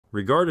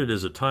Regarded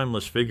as a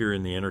timeless figure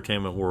in the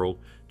entertainment world,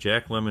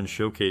 Jack Lemmon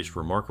showcased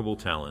remarkable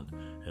talent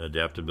and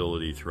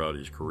adaptability throughout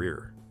his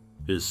career.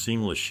 His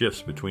seamless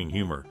shifts between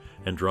humor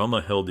and drama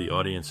held the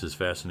audience's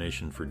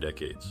fascination for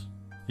decades.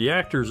 The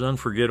actor's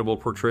unforgettable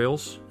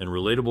portrayals and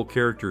relatable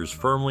characters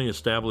firmly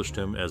established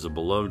him as a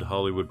beloved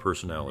Hollywood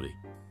personality.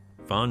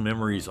 Fond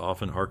memories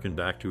often harken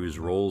back to his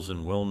roles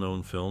in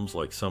well-known films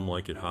like Some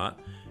Like It Hot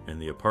and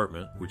The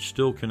Apartment, which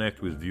still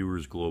connect with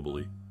viewers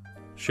globally.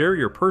 Share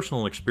your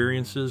personal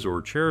experiences or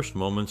cherished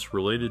moments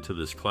related to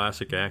this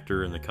classic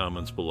actor in the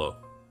comments below.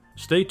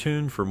 Stay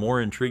tuned for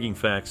more intriguing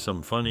facts,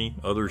 some funny,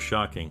 others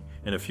shocking,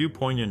 and a few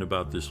poignant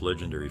about this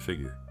legendary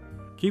figure.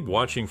 Keep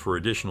watching for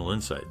additional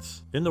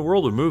insights. In the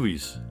world of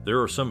movies,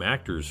 there are some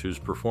actors whose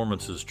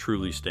performances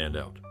truly stand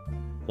out.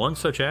 One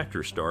such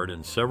actor starred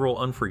in several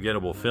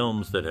unforgettable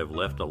films that have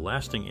left a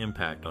lasting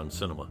impact on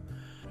cinema.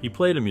 He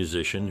played a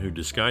musician who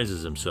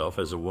disguises himself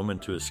as a woman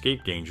to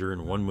escape danger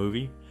in one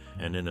movie,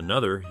 and in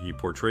another, he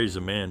portrays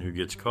a man who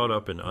gets caught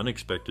up in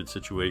unexpected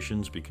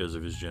situations because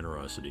of his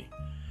generosity.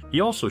 He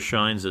also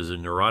shines as a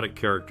neurotic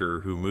character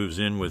who moves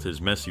in with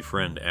his messy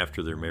friend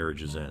after their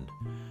marriages end.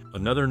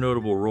 Another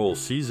notable role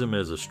sees him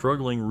as a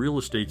struggling real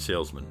estate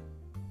salesman.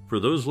 For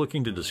those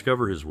looking to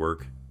discover his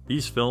work,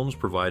 these films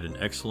provide an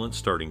excellent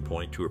starting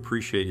point to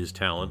appreciate his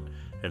talent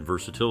and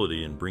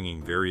versatility in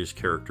bringing various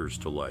characters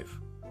to life.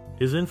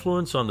 His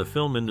influence on the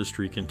film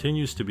industry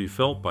continues to be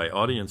felt by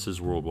audiences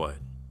worldwide.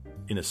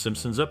 In a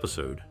Simpsons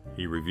episode,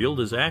 he revealed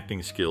his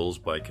acting skills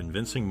by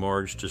convincing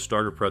Marge to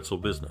start a pretzel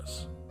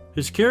business.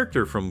 His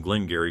character from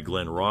Glengarry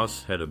Glen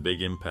Ross had a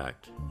big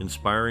impact,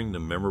 inspiring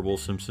the memorable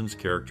Simpsons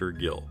character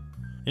Gil.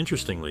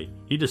 Interestingly,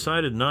 he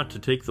decided not to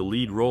take the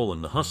lead role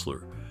in The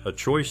Hustler, a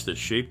choice that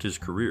shaped his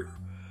career.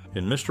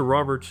 In Mr.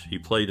 Roberts, he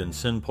played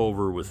Ensign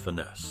Pulver with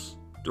finesse.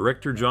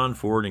 Director John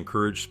Ford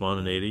encouraged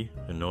spontaneity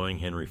and knowing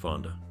Henry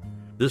Fonda.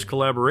 This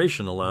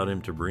collaboration allowed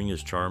him to bring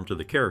his charm to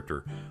the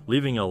character,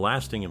 leaving a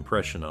lasting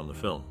impression on the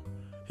film.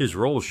 His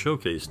roles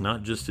showcased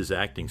not just his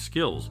acting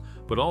skills,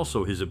 but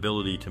also his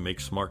ability to make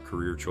smart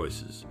career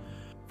choices.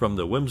 From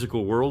the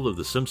whimsical world of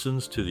The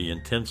Simpsons to the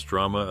intense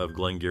drama of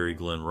Glengarry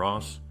Glen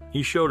Ross,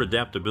 he showed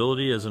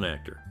adaptability as an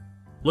actor.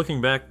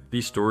 Looking back,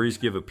 these stories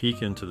give a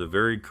peek into the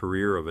varied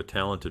career of a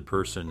talented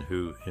person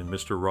who, in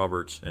Mr.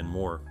 Roberts and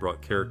more,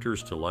 brought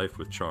characters to life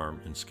with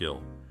charm and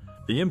skill.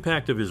 The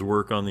impact of his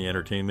work on the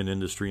entertainment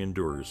industry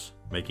endures,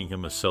 making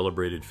him a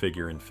celebrated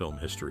figure in film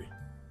history.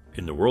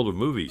 In the world of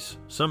movies,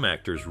 some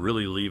actors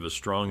really leave a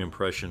strong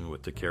impression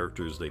with the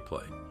characters they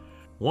play.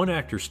 One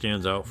actor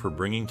stands out for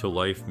bringing to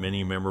life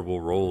many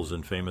memorable roles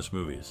in famous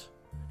movies.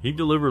 He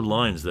delivered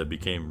lines that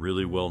became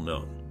really well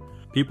known.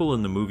 People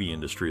in the movie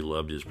industry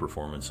loved his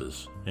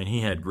performances, and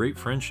he had great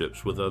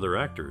friendships with other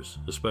actors,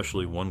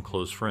 especially one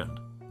close friend.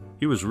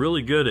 He was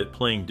really good at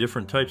playing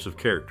different types of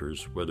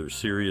characters, whether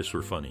serious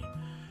or funny.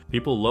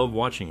 People loved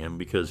watching him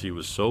because he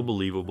was so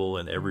believable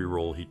in every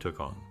role he took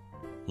on.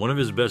 One of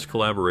his best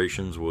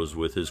collaborations was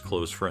with his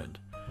close friend.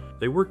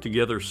 They worked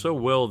together so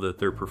well that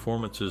their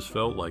performances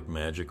felt like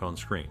magic on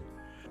screen.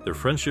 Their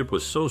friendship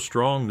was so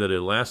strong that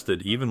it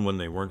lasted even when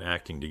they weren't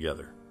acting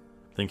together.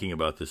 Thinking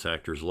about this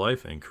actor's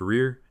life and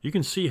career, you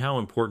can see how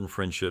important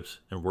friendships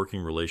and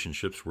working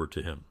relationships were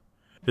to him.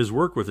 His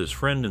work with his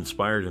friend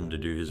inspired him to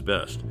do his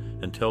best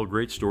and tell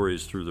great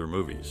stories through their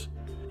movies.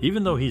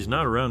 Even though he's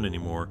not around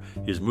anymore,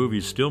 his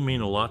movies still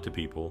mean a lot to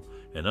people,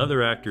 and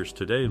other actors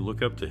today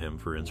look up to him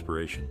for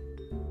inspiration.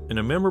 In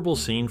a memorable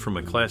scene from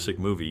a classic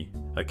movie,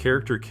 a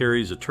character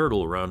carries a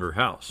turtle around her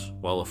house,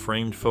 while a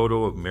framed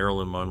photo of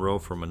Marilyn Monroe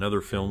from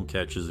another film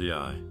catches the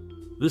eye.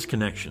 This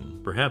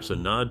connection, perhaps a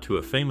nod to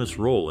a famous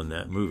role in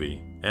that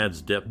movie,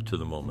 adds depth to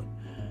the moment.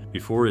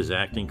 Before his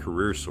acting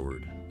career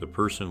soared, the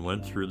person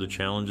went through the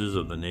challenges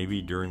of the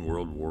Navy during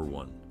World War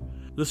I.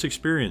 This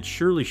experience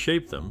surely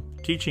shaped them,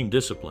 teaching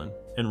discipline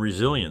and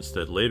resilience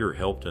that later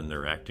helped in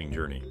their acting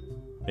journey.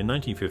 In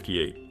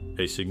 1958,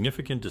 a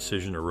significant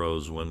decision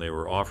arose when they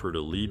were offered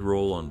a lead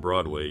role on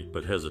Broadway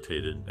but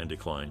hesitated and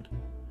declined.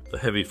 The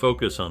heavy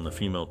focus on the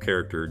female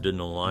character didn't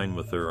align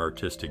with their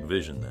artistic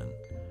vision then.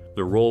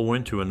 The role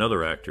went to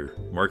another actor,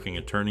 marking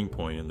a turning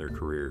point in their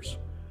careers.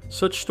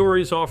 Such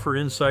stories offer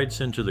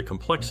insights into the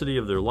complexity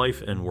of their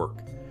life and work.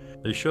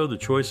 They show the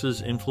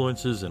choices,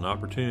 influences, and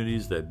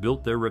opportunities that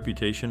built their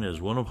reputation as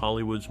one of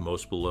Hollywood's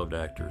most beloved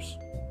actors.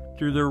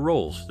 Through their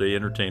roles, they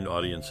entertained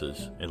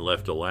audiences and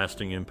left a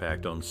lasting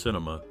impact on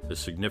cinema, a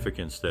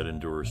significance that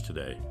endures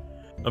today.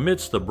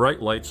 Amidst the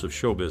bright lights of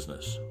show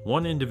business,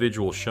 one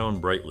individual shone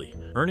brightly,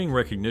 earning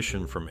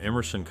recognition from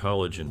Emerson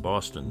College in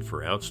Boston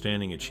for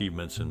outstanding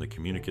achievements in the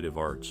communicative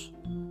arts.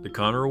 The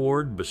Connor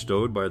Award,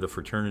 bestowed by the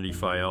fraternity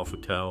Phi Alpha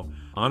Tau,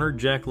 honored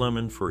Jack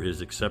Lemmon for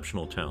his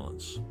exceptional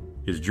talents.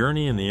 His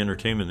journey in the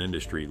entertainment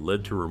industry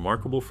led to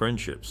remarkable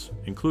friendships,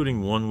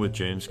 including one with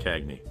James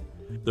Cagney.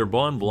 Their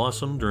bond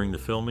blossomed during the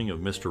filming of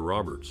Mr.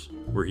 Roberts,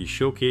 where he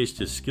showcased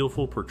his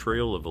skillful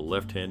portrayal of a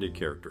left-handed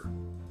character.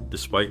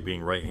 Despite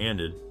being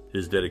right-handed,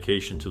 his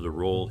dedication to the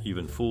role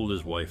even fooled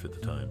his wife at the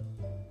time.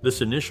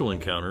 This initial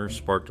encounter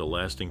sparked a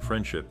lasting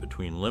friendship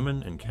between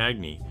Lemmon and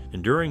Cagney,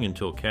 enduring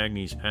until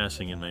Cagney's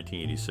passing in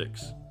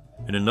 1986.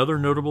 In another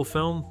notable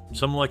film,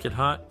 Some Like It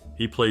Hot,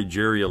 he played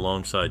Jerry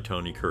alongside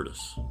Tony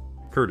Curtis.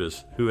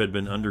 Curtis, who had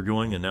been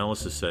undergoing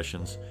analysis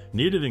sessions,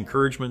 needed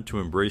encouragement to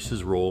embrace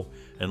his role,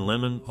 and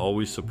Lemmon,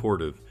 always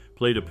supportive,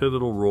 played a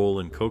pivotal role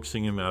in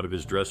coaxing him out of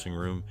his dressing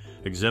room,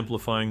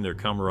 exemplifying their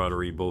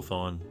camaraderie both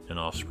on and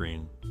off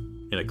screen.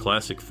 In a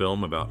classic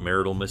film about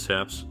marital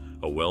mishaps,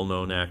 a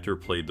well-known actor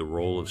played the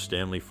role of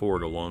Stanley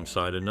Ford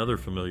alongside another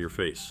familiar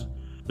face.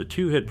 The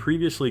two had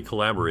previously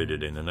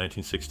collaborated in a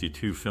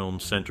 1962 film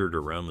centered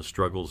around the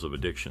struggles of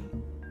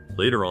addiction.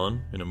 Later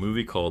on, in a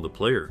movie called The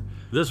Player,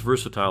 this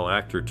versatile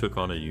actor took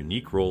on a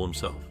unique role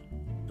himself.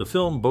 The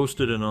film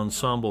boasted an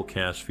ensemble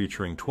cast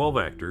featuring 12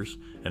 actors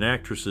and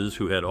actresses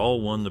who had all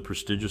won the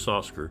prestigious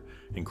Oscar,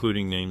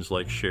 including names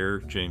like Cher,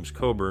 James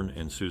Coburn,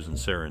 and Susan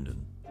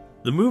Sarandon.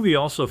 The movie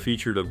also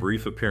featured a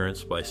brief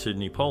appearance by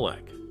Sidney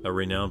Pollack, a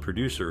renowned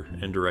producer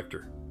and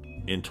director.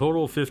 In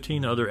total,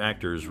 15 other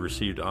actors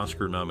received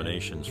Oscar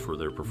nominations for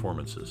their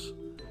performances.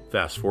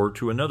 Fast forward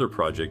to another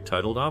project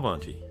titled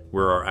Avanti,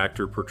 where our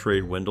actor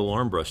portrayed Wendell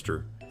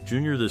Armbruster.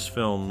 Jr. This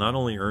film not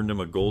only earned him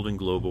a Golden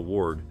Globe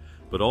Award,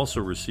 but also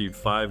received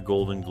 5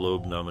 Golden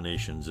Globe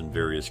nominations in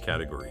various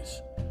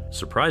categories.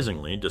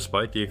 Surprisingly,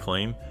 despite the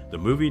acclaim, the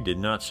movie did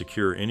not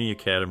secure any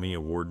Academy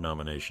Award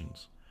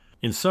nominations.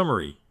 In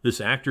summary, this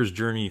actor's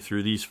journey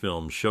through these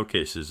films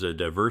showcases a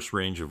diverse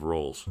range of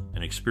roles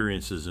and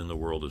experiences in the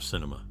world of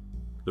cinema.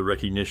 The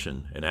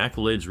recognition and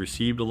accolades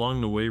received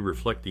along the way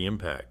reflect the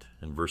impact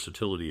and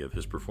versatility of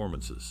his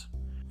performances.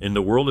 In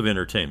the world of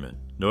entertainment,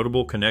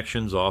 notable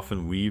connections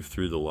often weave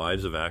through the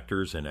lives of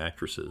actors and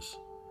actresses.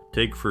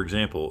 Take, for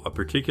example, a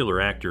particular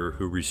actor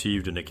who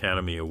received an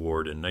Academy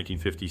Award in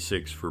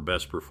 1956 for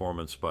Best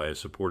Performance by a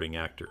Supporting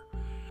Actor.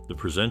 The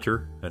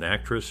presenter, an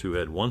actress who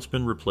had once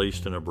been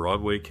replaced in a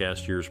Broadway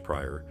cast years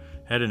prior,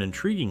 had an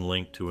intriguing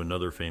link to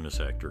another famous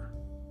actor.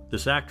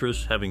 This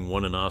actress, having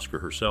won an Oscar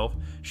herself,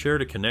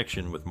 shared a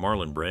connection with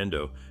Marlon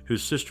Brando,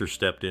 whose sister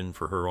stepped in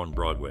for her on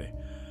Broadway.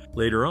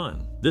 Later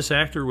on, this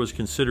actor was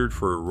considered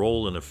for a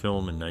role in a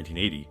film in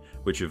 1980,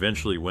 which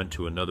eventually went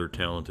to another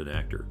talented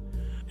actor.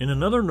 In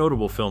another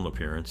notable film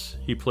appearance,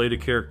 he played a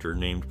character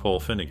named Paul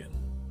Finnegan.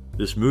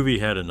 This movie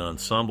had an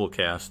ensemble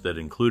cast that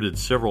included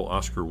several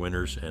Oscar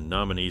winners and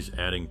nominees,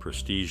 adding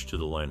prestige to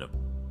the lineup.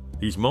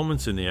 These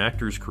moments in the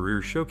actor's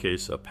career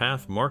showcase a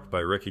path marked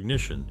by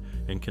recognition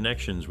and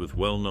connections with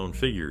well-known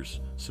figures,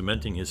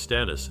 cementing his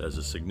status as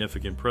a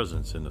significant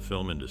presence in the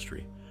film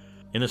industry.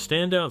 In a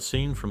standout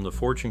scene from The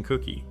Fortune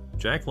Cookie,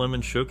 Jack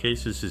Lemmon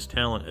showcases his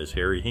talent as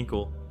Harry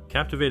Hinkle,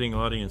 captivating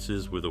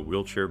audiences with a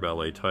wheelchair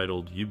ballet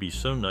titled "You'd Be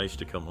So Nice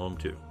to Come Home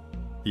To."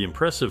 The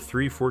impressive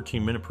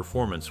 14-minute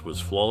performance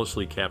was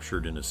flawlessly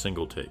captured in a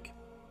single take.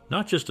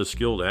 Not just a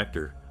skilled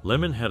actor,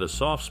 Lemmon had a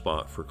soft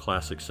spot for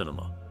classic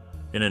cinema.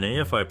 In an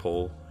AFI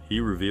poll,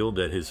 he revealed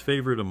that his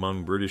favorite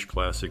among British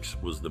classics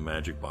was The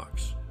Magic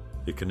Box.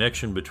 The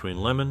connection between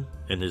Lemmon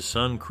and his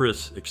son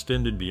Chris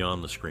extended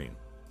beyond the screen.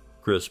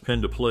 Chris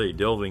penned a play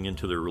delving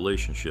into their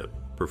relationship,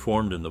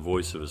 performed in the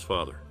voice of his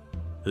father.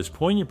 This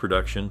poignant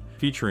production,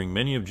 featuring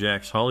many of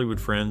Jack's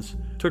Hollywood friends,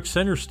 took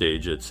center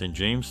stage at St.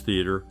 James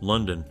Theatre,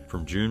 London,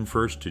 from June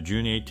 1st to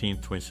June 18,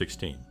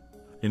 2016.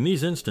 In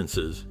these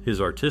instances,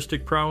 his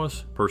artistic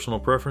prowess, personal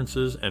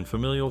preferences, and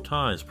familial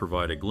ties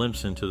provide a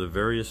glimpse into the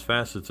various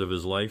facets of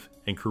his life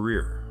and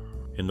career.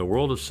 In the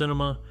world of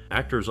cinema,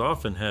 actors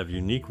often have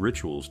unique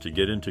rituals to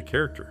get into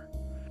character.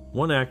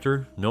 One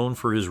actor, known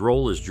for his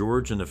role as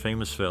George in a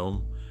famous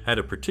film, had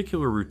a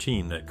particular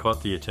routine that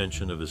caught the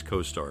attention of his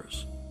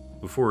co-stars.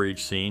 Before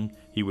each scene,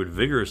 he would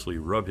vigorously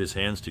rub his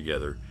hands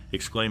together,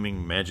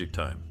 exclaiming, "Magic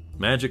time!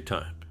 Magic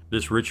time!"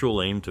 This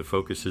ritual aimed to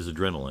focus his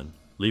adrenaline,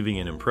 leaving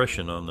an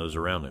impression on those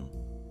around him.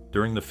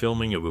 During the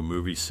filming of a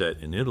movie set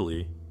in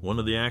Italy, one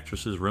of the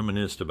actresses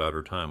reminisced about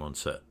her time on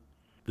set.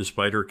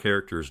 Despite her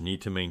character's need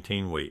to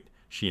maintain weight,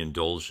 she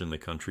indulged in the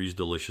country's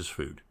delicious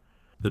food.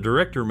 The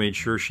director made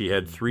sure she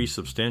had 3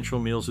 substantial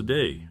meals a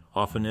day,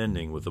 often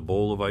ending with a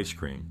bowl of ice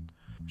cream.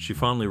 She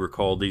fondly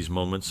recalled these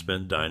moments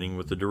spent dining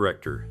with the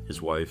director,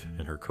 his wife,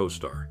 and her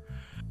co-star.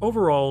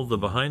 Overall, the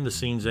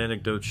behind-the-scenes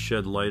anecdotes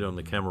shed light on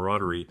the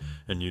camaraderie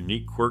and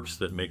unique quirks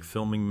that make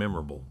filming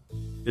memorable.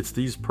 It's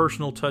these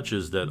personal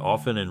touches that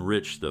often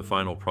enrich the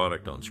final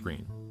product on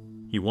screen.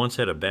 He once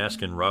had a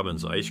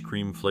Baskin-Robbins ice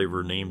cream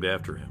flavor named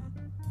after him.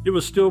 It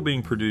was still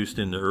being produced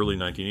in the early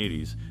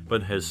 1980s,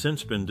 but has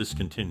since been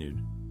discontinued.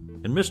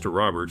 In Mr.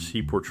 Roberts,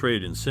 he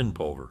portrayed in Sin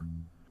Pulver.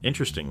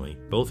 Interestingly,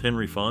 both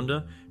Henry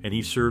Fonda and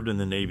he served in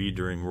the Navy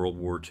during World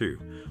War II,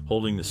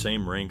 holding the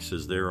same ranks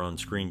as their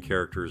on-screen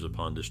characters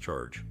upon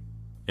discharge.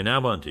 In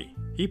Avanti,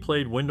 he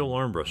played Wendell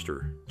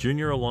Armbruster,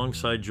 Jr.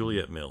 alongside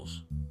Juliet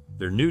Mills.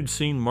 Their nude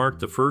scene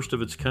marked the first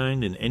of its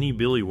kind in any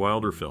Billy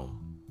Wilder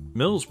film.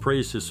 Mills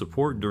praised his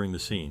support during the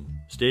scene,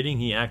 stating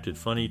he acted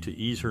funny to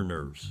ease her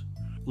nerves.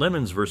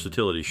 Lemmon's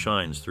versatility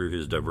shines through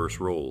his diverse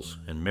roles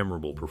and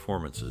memorable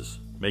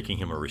performances, making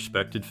him a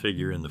respected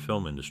figure in the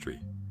film industry.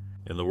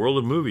 In the world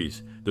of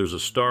movies, there's a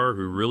star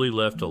who really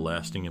left a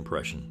lasting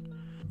impression.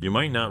 You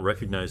might not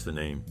recognize the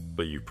name,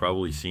 but you've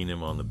probably seen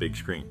him on the big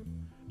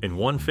screen. In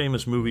one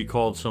famous movie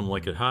called Some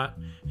Like It Hot,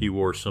 he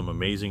wore some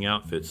amazing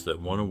outfits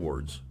that won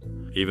awards.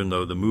 Even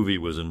though the movie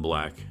was in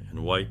black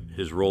and white,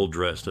 his role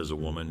dressed as a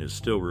woman is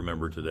still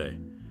remembered today.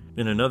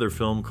 In another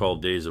film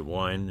called Days of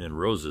Wine and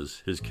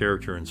Roses, his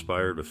character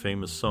inspired a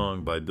famous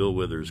song by Bill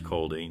Withers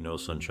called Ain't No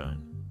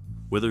Sunshine.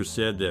 Withers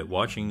said that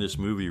watching this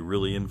movie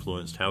really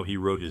influenced how he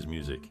wrote his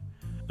music.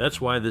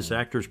 That's why this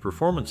actor's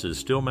performances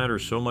still matter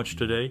so much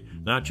today,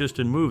 not just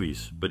in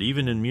movies, but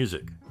even in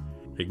music.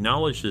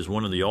 Acknowledged as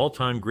one of the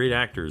all-time great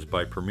actors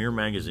by Premiere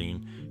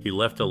Magazine, he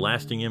left a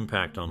lasting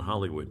impact on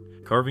Hollywood,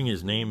 carving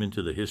his name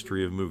into the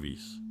history of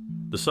movies.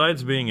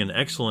 Besides being an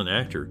excellent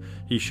actor,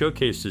 he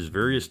showcased his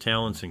various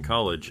talents in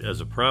college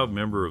as a proud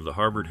member of the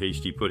Harvard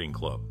Hasty Pudding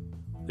Club.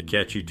 The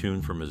catchy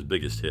tune from his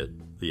biggest hit,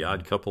 The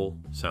Odd Couple,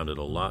 sounded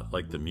a lot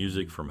like the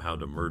music from How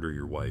to Murder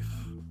Your Wife.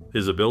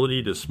 His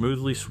ability to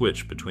smoothly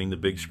switch between the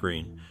big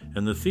screen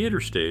and the theater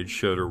stage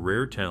showed a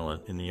rare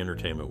talent in the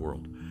entertainment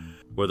world.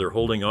 Whether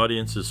holding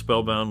audiences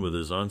spellbound with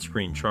his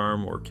on-screen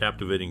charm or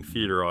captivating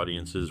theater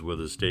audiences with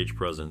his stage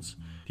presence,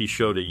 he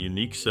showed a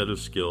unique set of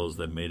skills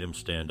that made him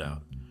stand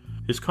out.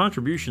 His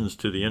contributions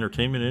to the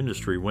entertainment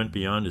industry went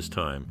beyond his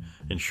time,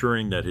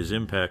 ensuring that his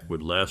impact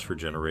would last for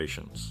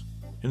generations.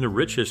 In the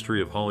rich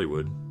history of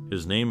Hollywood,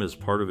 his name is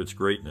part of its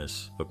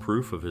greatness, a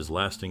proof of his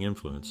lasting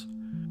influence.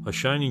 A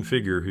shining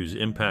figure whose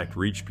impact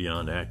reached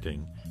beyond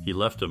acting, he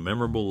left a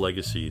memorable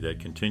legacy that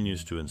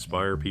continues to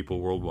inspire people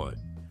worldwide.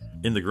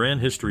 In the grand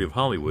history of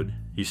Hollywood,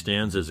 he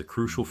stands as a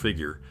crucial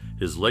figure,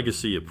 his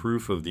legacy a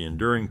proof of the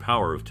enduring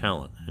power of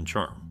talent and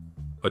charm.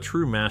 A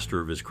true master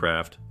of his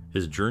craft,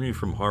 his journey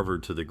from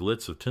Harvard to the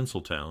glitz of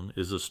Tinseltown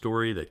is a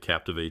story that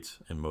captivates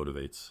and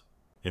motivates.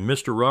 In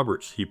Mr.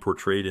 Roberts, he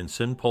portrayed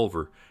Ensign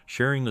Pulver,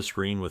 sharing the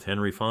screen with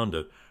Henry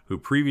Fonda, who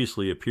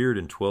previously appeared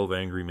in 12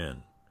 Angry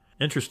Men.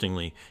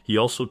 Interestingly, he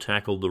also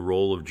tackled the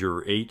role of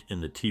Juror 8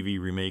 in the TV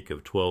remake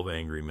of 12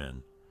 Angry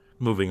Men.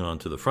 Moving on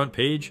to the front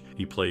page,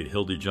 he played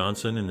Hildy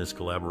Johnson in his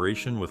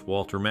collaboration with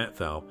Walter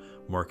Matthau,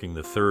 marking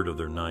the third of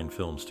their 9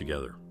 films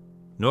together.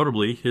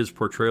 Notably, his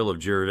portrayal of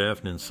Jared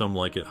F. in Some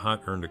Like It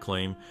Hot earned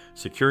acclaim,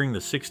 securing the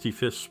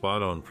 65th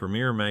spot on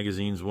Premiere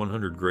Magazine's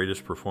 100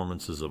 Greatest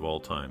Performances of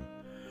All Time.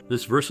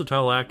 This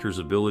versatile actor's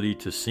ability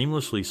to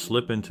seamlessly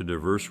slip into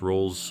diverse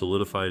roles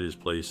solidified his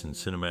place in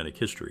cinematic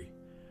history.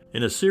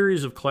 In a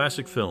series of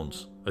classic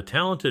films, a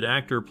talented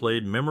actor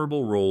played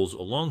memorable roles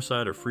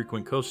alongside a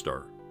frequent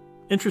co-star.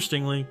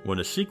 Interestingly, when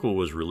a sequel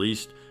was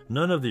released,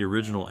 none of the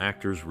original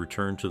actors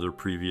returned to their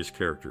previous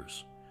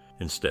characters.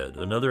 Instead,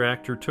 another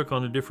actor took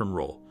on a different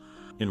role.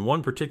 In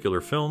one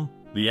particular film,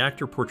 the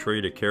actor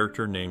portrayed a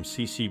character named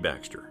C.C.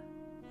 Baxter.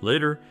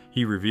 Later,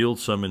 he revealed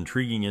some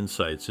intriguing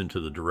insights into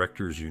the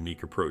director's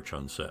unique approach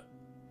on set.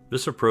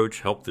 This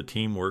approach helped the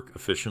team work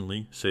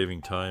efficiently,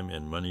 saving time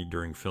and money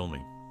during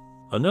filming.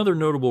 Another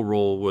notable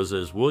role was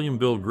as William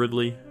Bill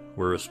Gridley,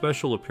 where a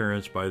special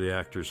appearance by the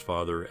actor's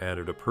father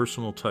added a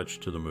personal touch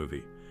to the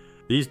movie.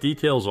 These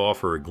details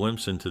offer a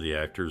glimpse into the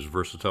actor's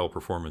versatile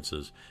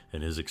performances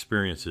and his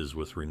experiences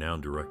with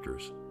renowned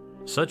directors.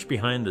 Such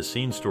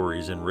behind-the-scenes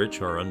stories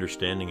enrich our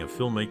understanding of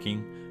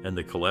filmmaking and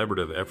the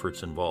collaborative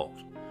efforts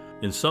involved.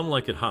 In Some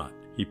Like It Hot,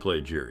 he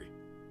played Jerry.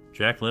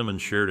 Jack Lemmon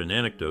shared an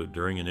anecdote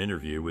during an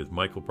interview with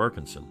Michael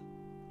Parkinson.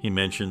 He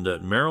mentioned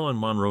that Marilyn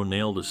Monroe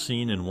nailed a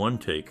scene in one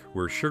take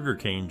where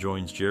Sugarcane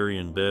joins Jerry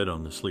in bed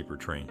on the sleeper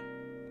train.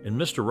 In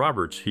Mr.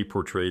 Roberts, he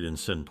portrayed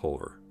Ensign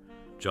Pulver.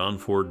 John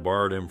Ford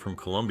borrowed him from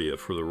Columbia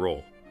for the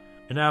role.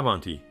 In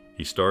Avanti,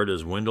 he starred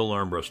as Wendell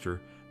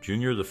Armbruster.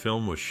 Jr. The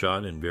film was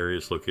shot in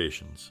various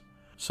locations.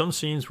 Some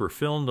scenes were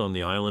filmed on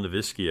the island of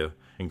Ischia,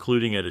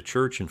 including at a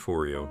church in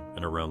Forio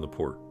and around the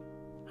port.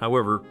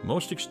 However,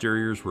 most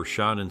exteriors were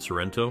shot in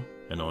Sorrento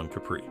and on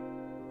Capri.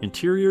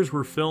 Interiors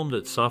were filmed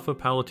at Safa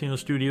Palatino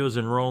Studios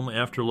in Rome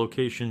after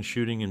location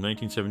shooting in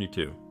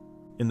 1972.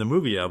 In the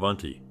movie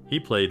Avanti, he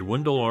played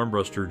Wendell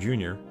Armbruster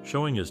Jr.,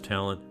 showing his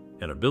talent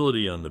and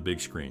ability on the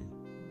big screen.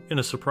 In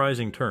a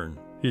surprising turn,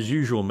 his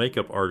usual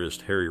makeup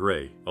artist Harry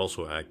Ray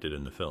also acted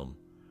in the film.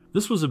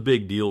 This was a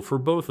big deal for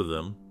both of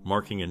them,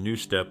 marking a new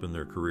step in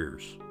their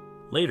careers.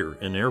 Later,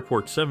 in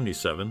Airport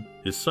 77,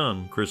 his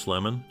son, Chris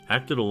Lemmon,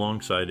 acted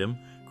alongside him,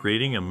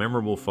 creating a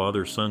memorable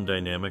father-son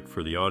dynamic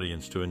for the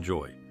audience to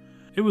enjoy.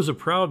 It was a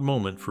proud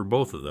moment for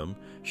both of them,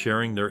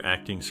 sharing their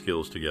acting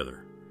skills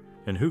together.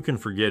 And who can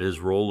forget his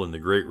role in The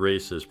Great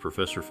Race as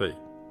Professor Fate?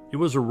 It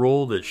was a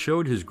role that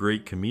showed his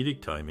great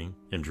comedic timing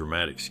and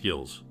dramatic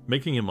skills,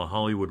 making him a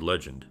Hollywood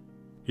legend.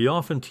 He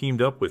often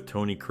teamed up with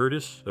Tony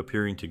Curtis,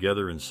 appearing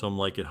together in Some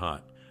Like It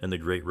Hot and The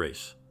Great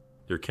Race.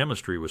 Their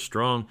chemistry was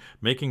strong,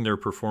 making their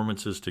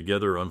performances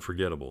together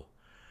unforgettable.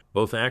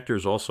 Both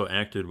actors also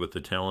acted with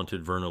the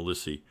talented Verna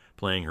Lissi,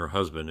 playing her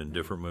husband in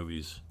different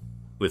movies.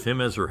 With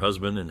him as her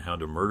husband in How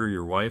to Murder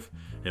Your Wife,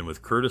 and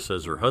with Curtis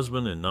as her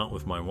husband in Not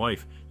With My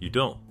Wife, You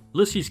Don't.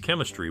 Lissi's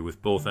chemistry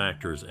with both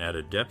actors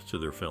added depth to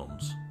their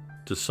films.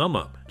 To sum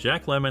up,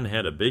 Jack Lemmon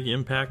had a big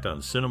impact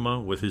on cinema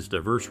with his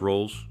diverse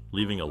roles,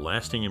 leaving a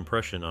lasting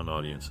impression on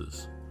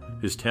audiences.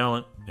 His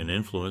talent and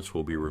influence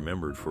will be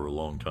remembered for a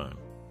long time.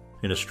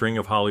 In a string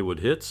of Hollywood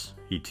hits,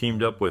 he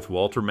teamed up with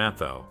Walter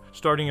Matthau,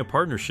 starting a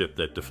partnership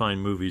that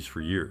defined movies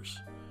for years.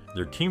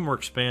 Their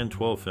teamwork spanned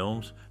 12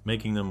 films,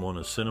 making them one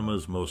of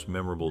cinema's most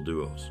memorable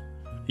duos.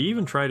 He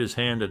even tried his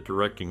hand at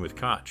directing with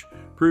Koch,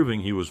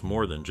 proving he was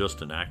more than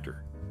just an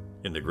actor.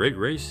 In The Great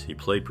Race, he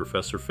played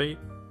Professor Fate,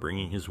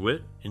 bringing his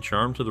wit and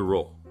charm to the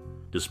role.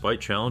 Despite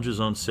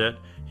challenges on set,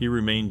 he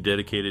remained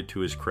dedicated to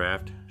his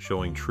craft,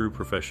 showing true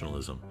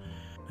professionalism.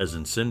 As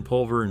in Sin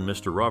Pulver and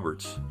Mr.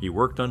 Roberts, he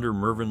worked under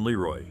Mervyn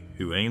LeRoy,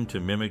 who aimed to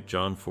mimic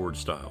John Ford's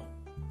style.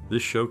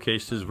 This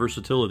showcased his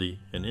versatility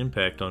and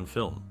impact on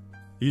film.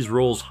 These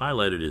roles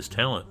highlighted his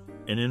talent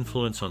and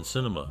influence on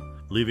cinema,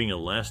 leaving a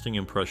lasting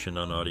impression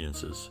on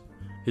audiences.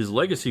 His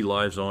legacy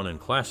lives on in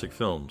classic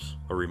films,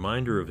 a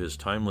reminder of his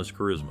timeless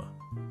charisma.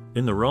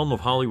 In the realm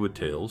of Hollywood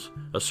tales,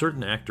 a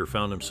certain actor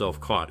found himself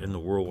caught in the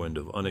whirlwind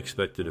of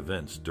unexpected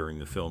events during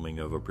the filming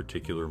of a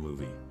particular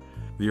movie.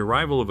 The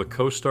arrival of a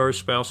co-star's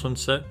spouse on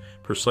set,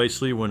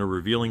 precisely when a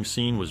revealing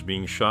scene was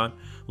being shot,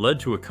 led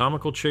to a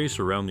comical chase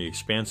around the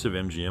expansive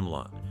MGM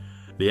lot.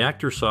 The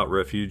actor sought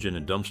refuge in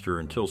a dumpster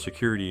until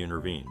security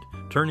intervened,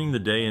 turning the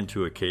day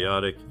into a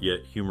chaotic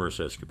yet humorous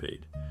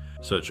escapade.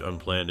 Such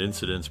unplanned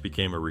incidents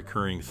became a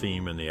recurring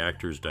theme in the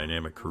actor's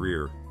dynamic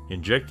career,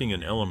 injecting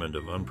an element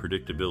of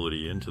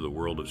unpredictability into the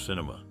world of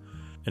cinema.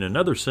 In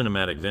another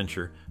cinematic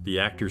venture, the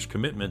actor's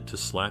commitment to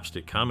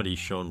slapstick comedy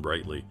shone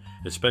brightly,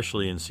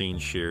 especially in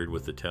scenes shared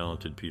with the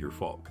talented Peter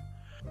Falk.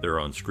 Their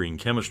on-screen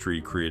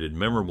chemistry created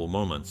memorable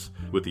moments,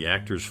 with the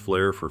actor's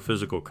flair for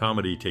physical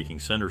comedy taking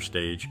center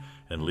stage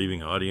and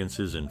leaving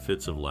audiences in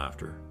fits of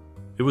laughter.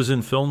 It was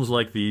in films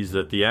like these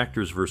that the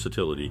actor's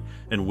versatility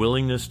and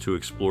willingness to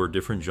explore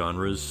different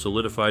genres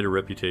solidified a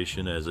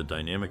reputation as a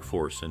dynamic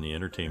force in the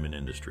entertainment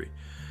industry.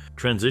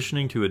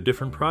 Transitioning to a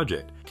different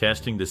project,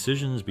 casting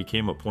decisions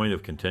became a point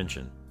of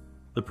contention.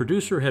 The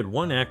producer had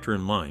one actor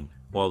in mind,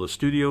 while the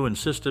studio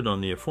insisted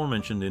on the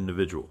aforementioned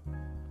individual.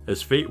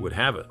 As fate would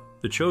have it,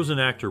 the chosen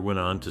actor went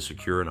on to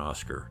secure an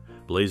Oscar,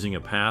 blazing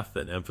a path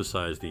that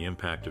emphasized the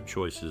impact of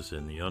choices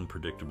in the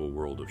unpredictable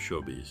world of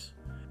showbiz.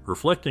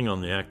 Reflecting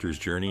on the actor's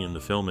journey in the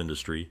film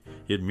industry,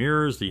 it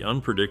mirrors the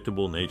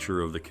unpredictable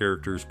nature of the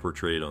characters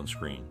portrayed on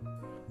screen.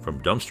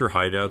 From dumpster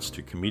hideouts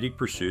to comedic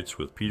pursuits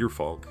with Peter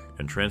Falk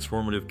and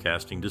transformative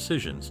casting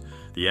decisions,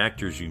 the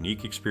actor's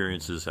unique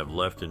experiences have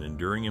left an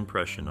enduring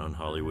impression on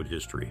Hollywood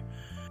history.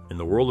 In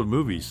the world of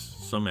movies,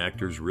 some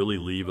actors really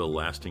leave a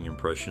lasting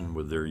impression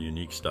with their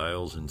unique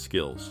styles and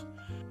skills.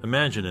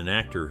 Imagine an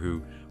actor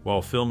who,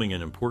 while filming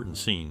an important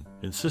scene,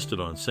 insisted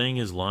on saying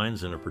his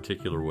lines in a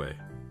particular way.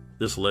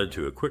 This led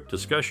to a quick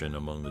discussion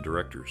among the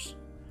directors.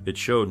 It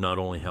showed not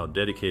only how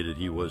dedicated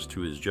he was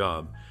to his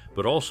job,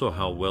 but also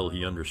how well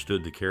he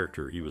understood the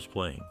character he was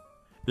playing.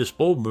 This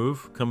bold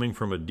move, coming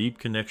from a deep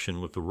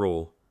connection with the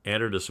role,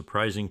 added a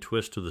surprising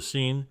twist to the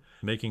scene,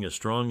 making a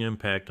strong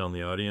impact on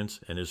the audience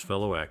and his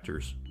fellow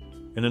actors.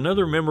 In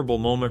another memorable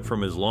moment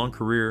from his long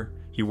career,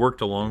 he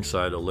worked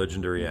alongside a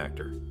legendary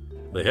actor.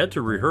 They had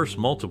to rehearse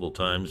multiple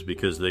times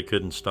because they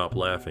couldn't stop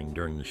laughing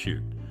during the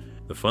shoot.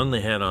 The fun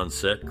they had on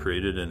set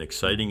created an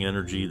exciting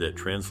energy that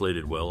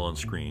translated well on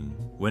screen,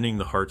 winning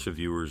the hearts of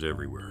viewers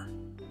everywhere.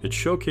 It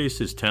showcased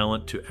his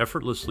talent to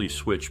effortlessly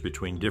switch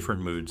between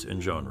different moods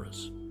and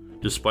genres.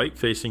 Despite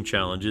facing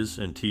challenges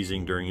and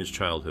teasing during his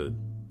childhood,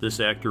 this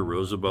actor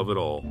rose above it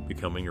all,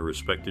 becoming a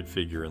respected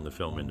figure in the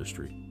film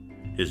industry.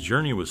 His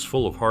journey was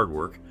full of hard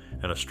work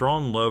and a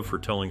strong love for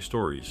telling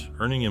stories,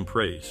 earning him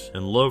praise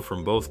and love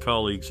from both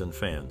colleagues and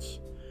fans.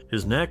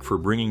 His knack for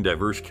bringing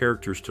diverse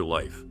characters to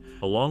life,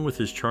 along with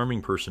his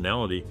charming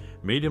personality,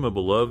 made him a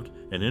beloved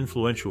and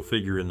influential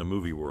figure in the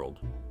movie world.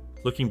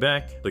 Looking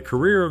back, the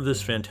career of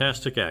this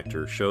fantastic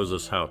actor shows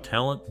us how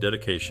talent,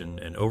 dedication,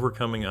 and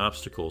overcoming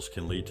obstacles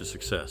can lead to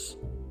success.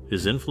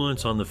 His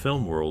influence on the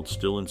film world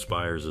still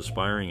inspires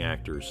aspiring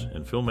actors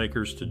and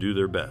filmmakers to do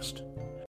their best.